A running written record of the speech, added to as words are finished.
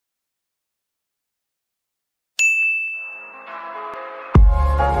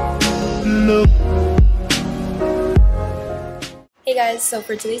look. Hey guys, so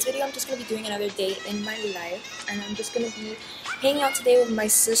for today's video I'm just going to be doing another day in my life, and I'm just going to be hanging out today with my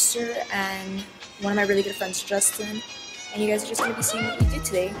sister and one of my really good friends, Justin, and you guys are just going to be seeing what we do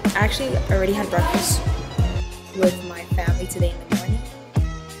today. I actually already had breakfast with my family today in the morning.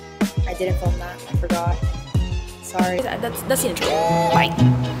 I didn't film that, I forgot. Sorry. That's the intro. Bye.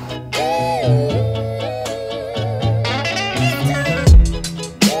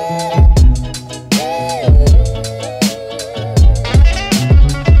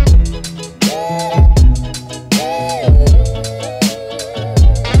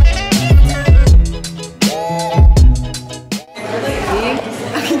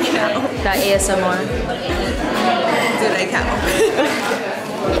 That ASMR. Dude, I count.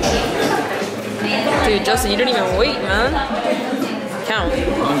 Dude, Justin, you don't even wait, man. Count.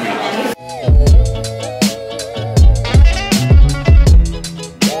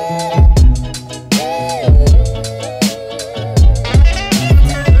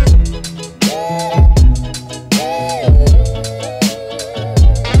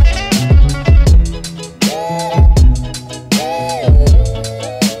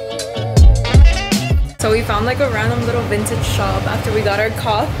 So we found like a random little vintage shop after we got our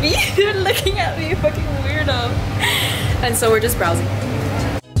coffee. They're looking at me, fucking weirdo. And so we're just browsing.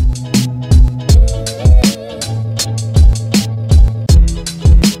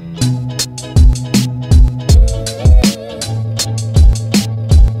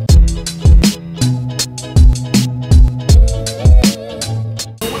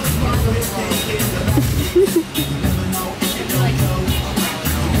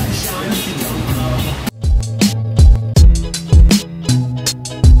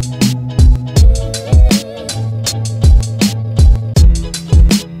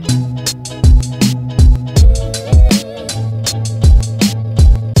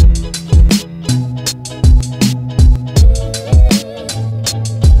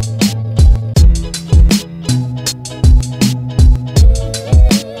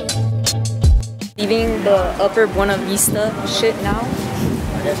 Leaving the upper Buena Vista shit now.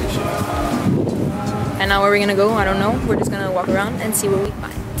 And now where we're gonna go, I don't know. We're just gonna walk around and see what we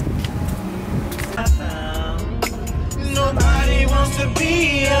find. Nobody wants to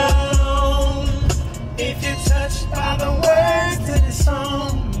be alone. If you're touched by the words to the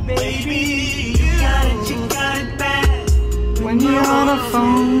song, baby, you got it bad. When you're on the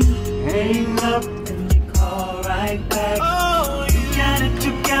phone, hang up and you call right back. Oh, you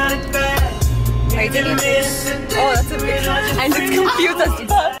got it bad. Are you taking this? Oh, that's a picture. I'm just confused as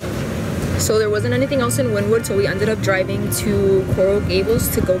fuck. So there wasn't anything else in Wynwood, so we ended up driving to Coral Gables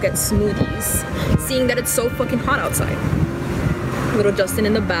to go get smoothies, seeing that it's so fucking hot outside. Little Justin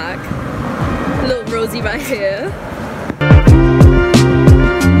in the back, little Rosie right here.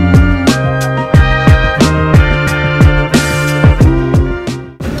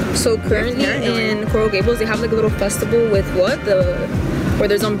 So currently in Coral Gables, they have like a little festival with where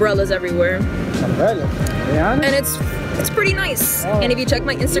there's umbrellas everywhere. Umbrella? Yeah. And it's pretty nice. Oh. And if you check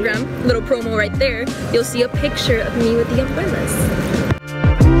my Instagram, little promo right there, you'll see a picture of me with the umbrellas.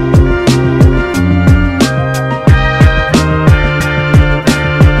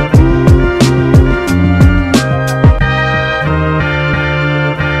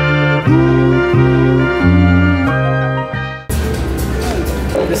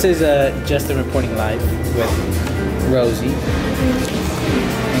 This is Justin reporting live with Rosie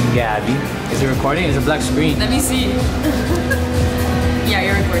and Gabby. Is it recording? It's a black screen. Let me see. Yeah,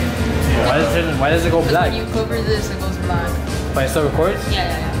 you're recording. Why does it go black? When you cover this, it goes black. But it still records?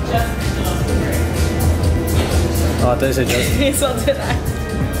 Yeah. Oh, I thought it said Justin. So did I.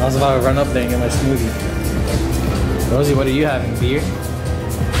 I was about to run up there and get my smoothie. Rosie, what are you having? Beer?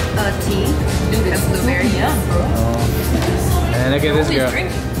 Tea. Dude, that's blueberry, yeah, bro. Oh. And look at this girl.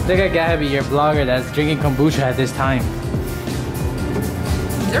 Look at Gabby, your blogger that's drinking kombucha at this time.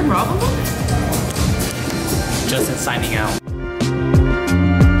 Is there a problem? Justin signing out.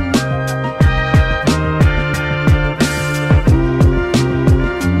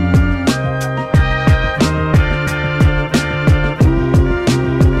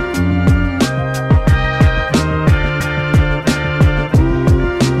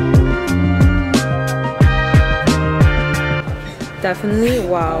 Definitely,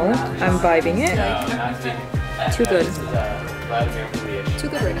 wow. I'm vibing it. Too good. Too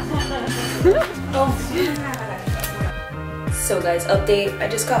good right now. So guys, update. I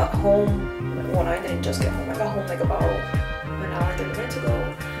just got home. Well, I didn't just get home. I got home like about an hour, 30 minutes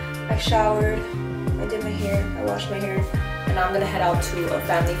ago. I showered. I did my hair. I washed my hair. And now I'm gonna head out to a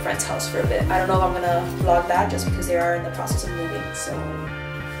family friend's house for a bit. I don't know if I'm gonna vlog that just because they are in the process of moving. So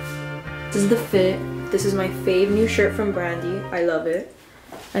This is the fit. This is my fave new shirt from Brandy. I love it.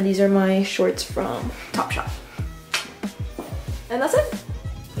 And these are my shorts from Topshop. And that's it.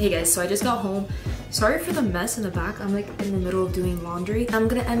 Hey guys, so I just got home. Sorry for the mess in the back. I'm like in the middle of doing laundry. I'm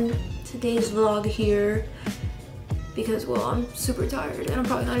gonna end today's vlog here because, well, I'm super tired and I'm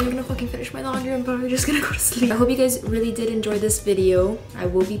probably not even gonna fucking finish my laundry. I'm probably just gonna go to sleep. I hope you guys really did enjoy this video. I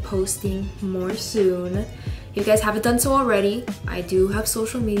will be posting more soon. If you guys haven't done so already, I do have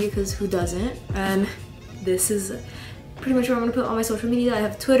social media because who doesn't? And this is pretty much where I'm gonna put all my social media. I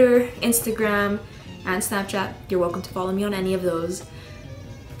have Twitter, Instagram, and Snapchat. You're welcome to follow me on any of those.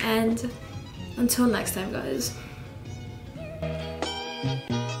 And until next time, guys.